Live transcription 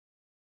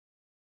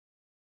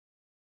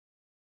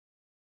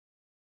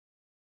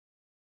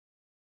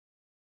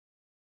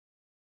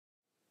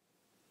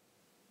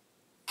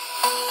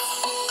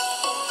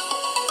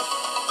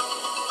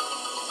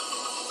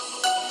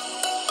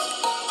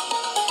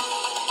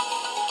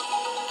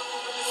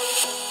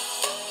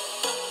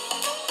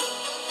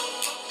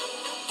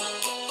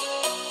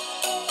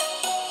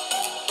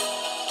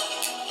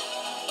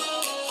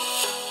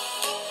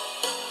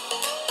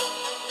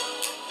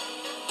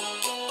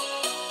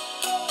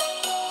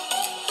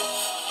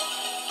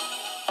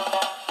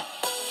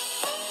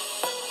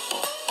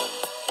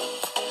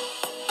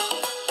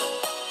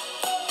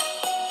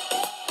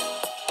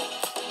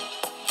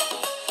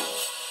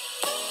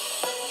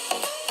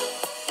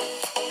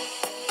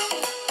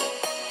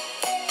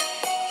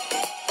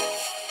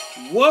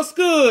What's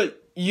good,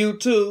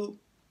 YouTube?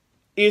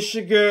 It's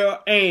your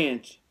girl,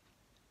 Ange.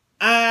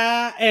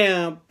 I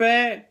am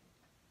back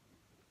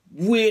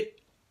with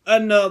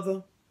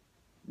another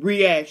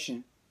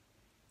reaction.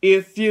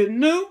 If you're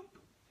new,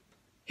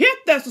 hit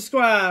that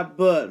subscribe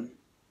button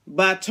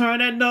by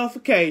turning that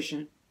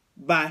notification,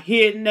 by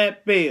hitting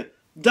that bell.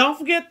 Don't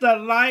forget to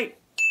like,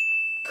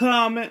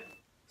 comment,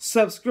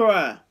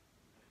 subscribe.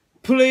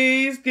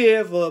 Please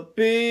give a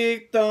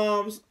big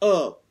thumbs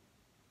up.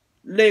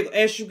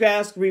 As you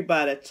guys can read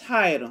by the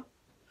title.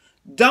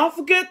 Don't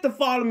forget to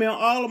follow me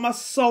on all of my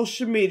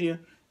social media.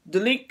 The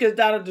link is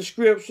down in the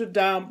description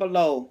down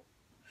below.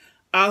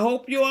 I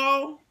hope you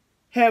all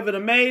have an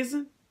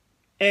amazing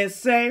and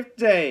safe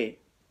day.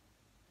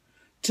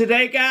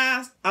 Today,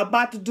 guys, I'm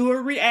about to do a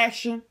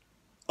reaction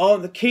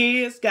on the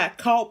kids got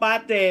caught by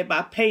dad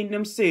by painting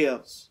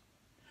themselves.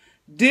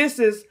 This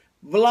is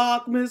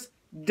Vlogmas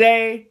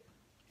Day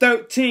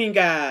 13,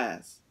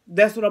 guys.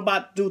 That's what I'm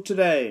about to do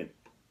today.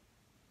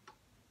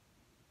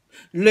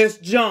 Let's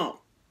jump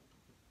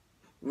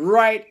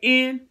right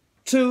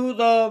into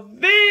the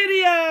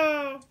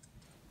video.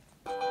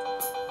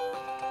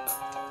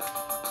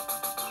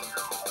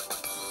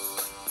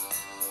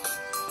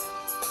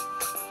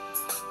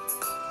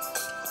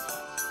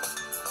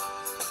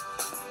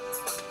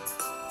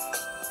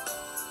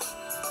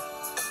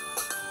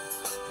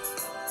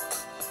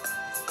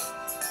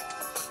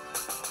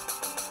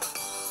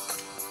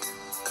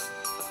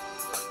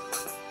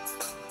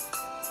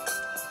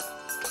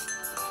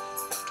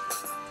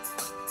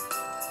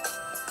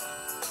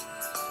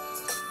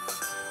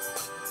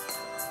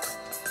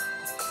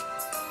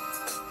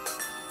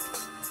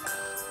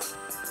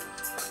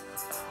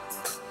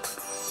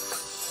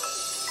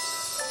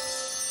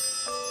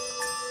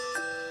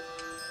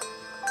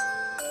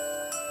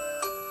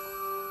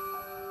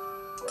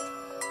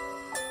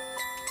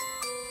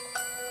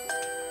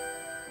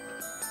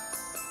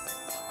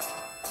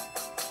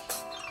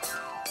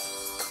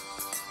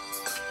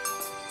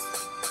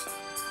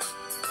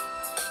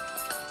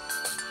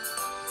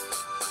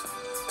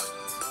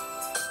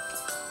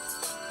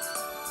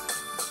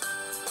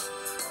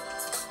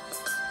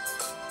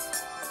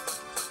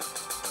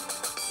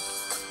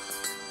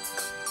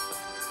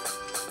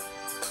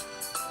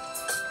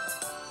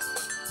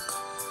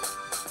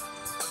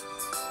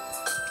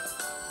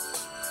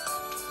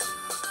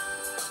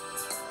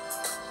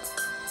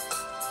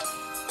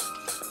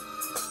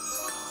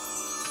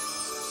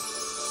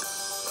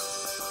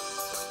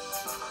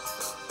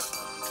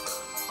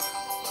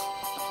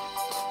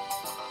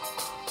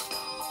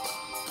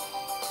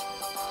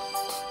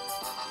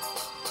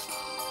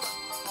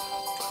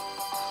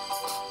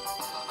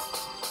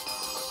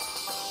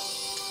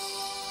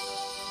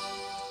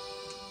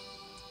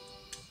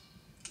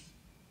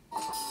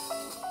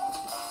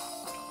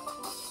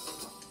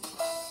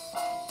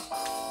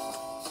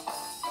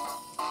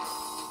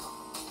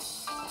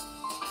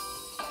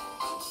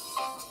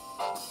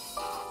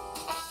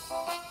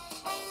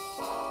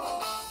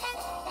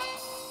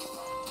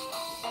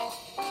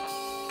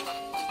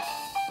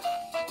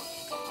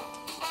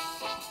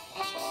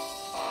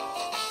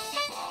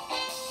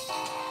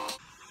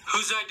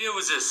 Whose idea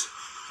was this?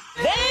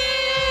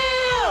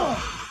 Damn!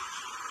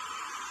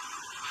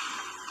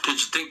 Did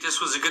you think this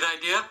was a good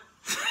idea?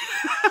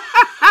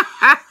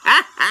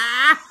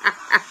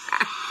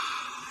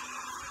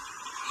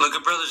 Look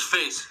at brother's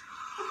face.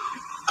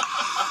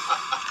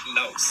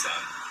 No, son.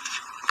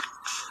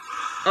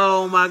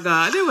 Oh my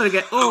God! They would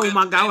have got. Oh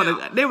my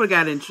God! They would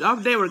have got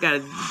in. They would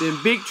have got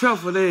in big trouble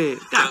for that.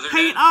 Got Brother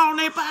paint did? all on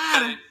their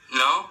body.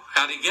 No?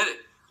 How'd he get it?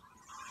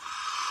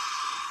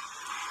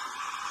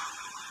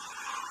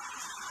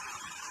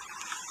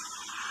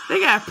 They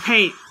got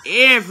paint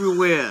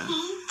everywhere.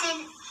 He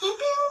built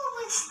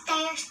with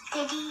stairs,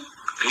 did he?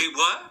 He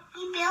what?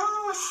 He built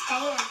with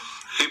stairs.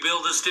 He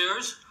built the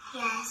stairs?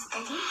 Yes,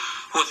 did he?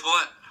 With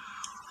what?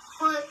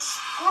 With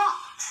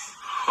blocks.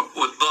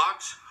 With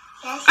blocks?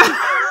 Yes, he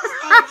built with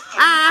stairs, did he?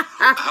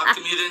 How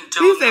come you didn't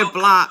tell He him? said no?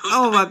 block. Who's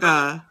Oh the my big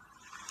brother? God.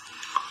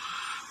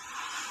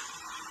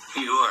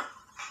 You are.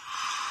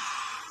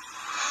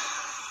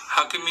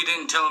 How come you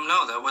didn't tell him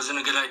no? That wasn't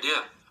a good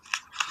idea.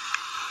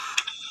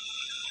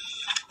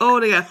 Oh,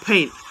 they got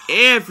paint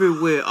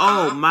everywhere.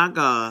 Oh my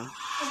God.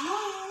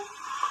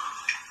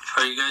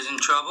 Are you guys in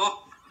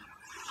trouble?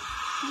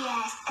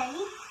 Yes, Daddy.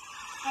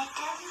 Right,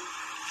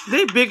 Daddy?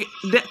 They big.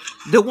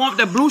 The one with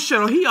the blue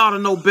shirt, he ought to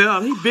know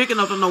better. He big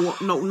enough to know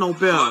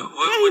better.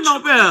 Yeah, he know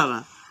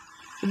better.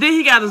 Then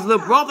he got his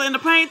little brother in the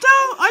paint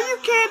too. Are you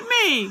kidding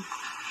me?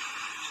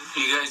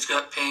 You guys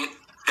got paint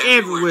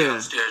Everywhere.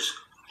 downstairs.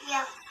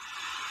 Yep.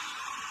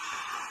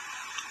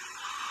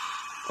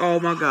 Oh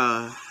my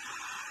God.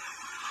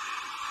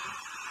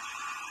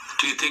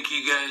 Do you think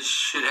you guys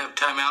should have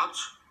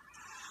timeouts?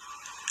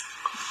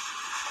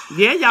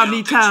 Yeah, y'all You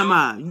need don't think time so?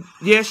 out.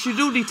 Yes, you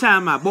do need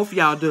time out. Both of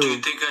y'all do. Do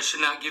you think I should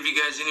not give you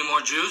guys any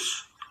more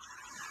juice?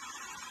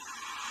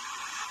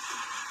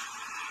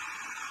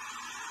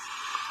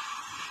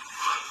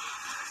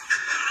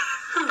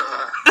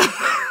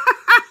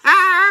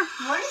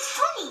 What is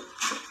funny?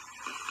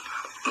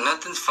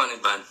 Nothing's funny,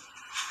 bud.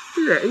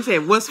 He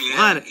said, what's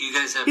funny? You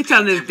guys have He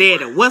telling his everywhere.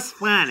 daddy, what's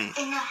funny?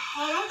 In the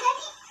hair,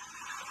 Daddy?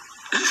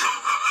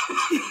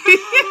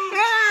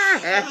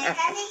 In your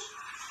Daddy?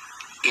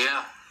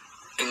 Yeah,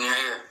 in your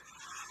hair.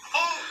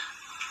 And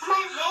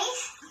my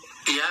face?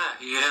 Yeah,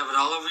 you have it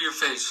all over your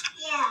face.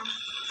 Yeah.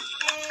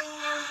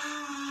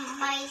 And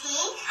my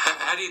teeth?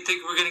 How do you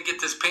think we're gonna get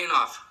this paint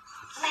off?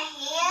 My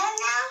hair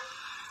now?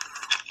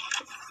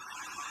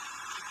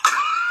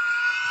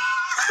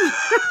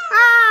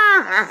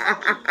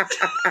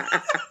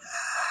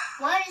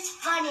 What is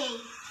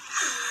funny?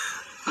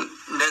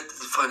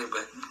 Nothing's funny,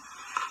 but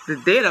The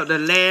dad up there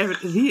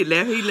laughing. He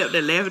left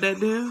there laughing at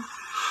them.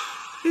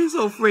 He's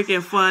so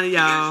freaking funny, you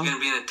guys y'all. are gonna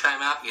be in a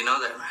timeout. You know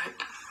that, right?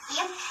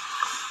 Yep.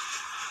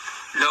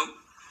 Nope.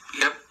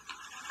 Yep.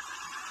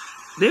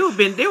 They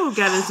would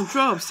got in some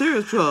trouble,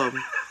 serious trouble.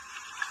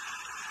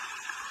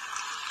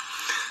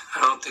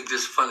 I don't think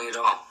this is funny at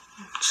all.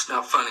 It's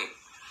not funny.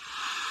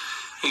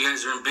 You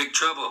guys are in big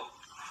trouble.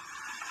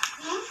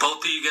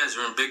 Both of you guys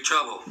are in big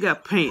trouble. You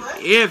got paint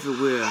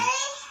everywhere.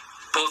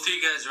 Both of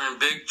you guys are in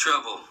big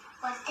trouble.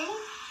 What Daddy?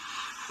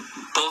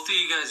 Both of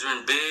you guys are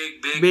in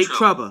big Big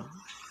trouble. trouble.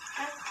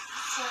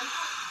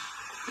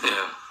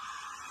 Yeah.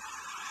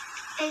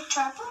 Big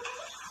trouble,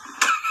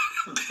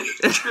 Big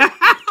Daddy? trouble.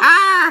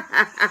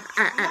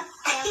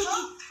 Devil?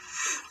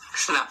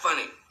 It's not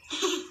funny.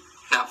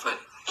 Not funny.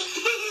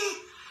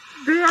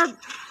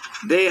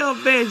 They are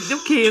bad. Them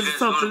kids are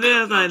something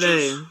else like that.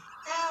 Yeah.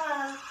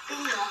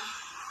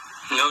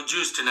 No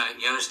juice tonight.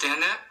 You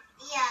understand that?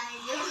 Yeah,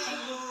 you can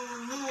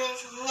do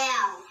this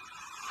now.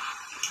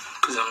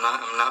 Because I'm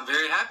not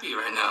very happy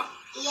right now.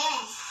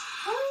 Yes.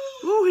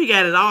 Ooh, he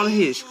got it all in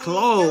his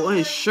clothes, on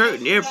his shirt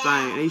and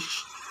everything.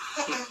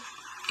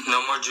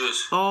 No more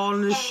juice. All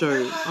in his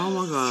shirt. Oh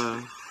my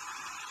God.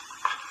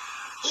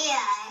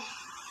 Yeah.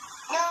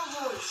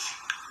 No juice.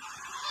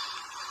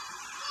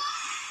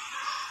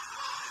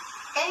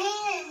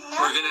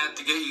 We're going to have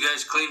to get you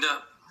guys cleaned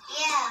up.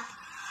 Yeah.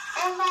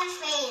 And my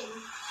face.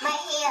 My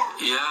hair.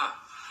 Yeah.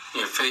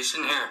 Your face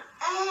and hair.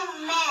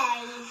 I'm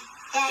mad.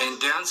 Daddy. And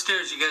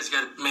downstairs, you guys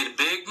made a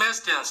big mess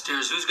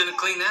downstairs. Who's going to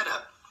clean that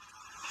up?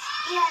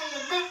 Yeah, the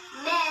big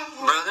man.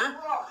 Brother?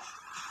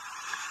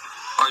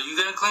 Are you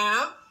going to clean it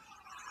up?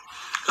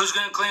 Who's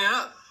going to clean it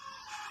up?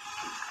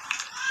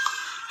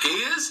 He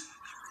is?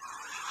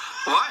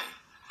 Why?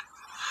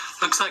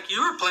 Looks like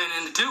you were playing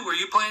in it too. Were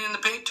you playing in the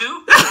paint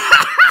too?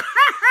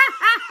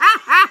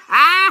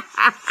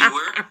 You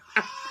were?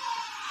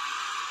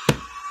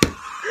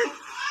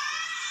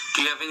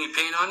 Do you have any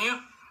paint on you?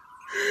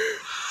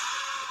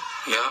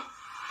 Yeah?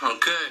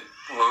 Okay.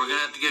 Well, we're going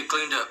to have to get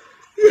cleaned up.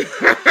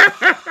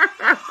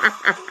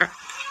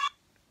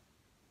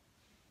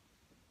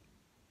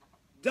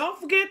 Don't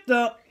forget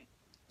to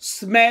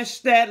smash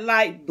that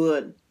like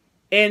button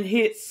and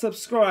hit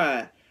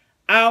subscribe.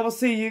 I will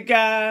see you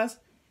guys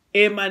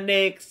in my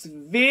next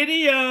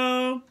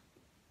video.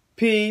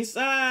 Peace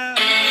out.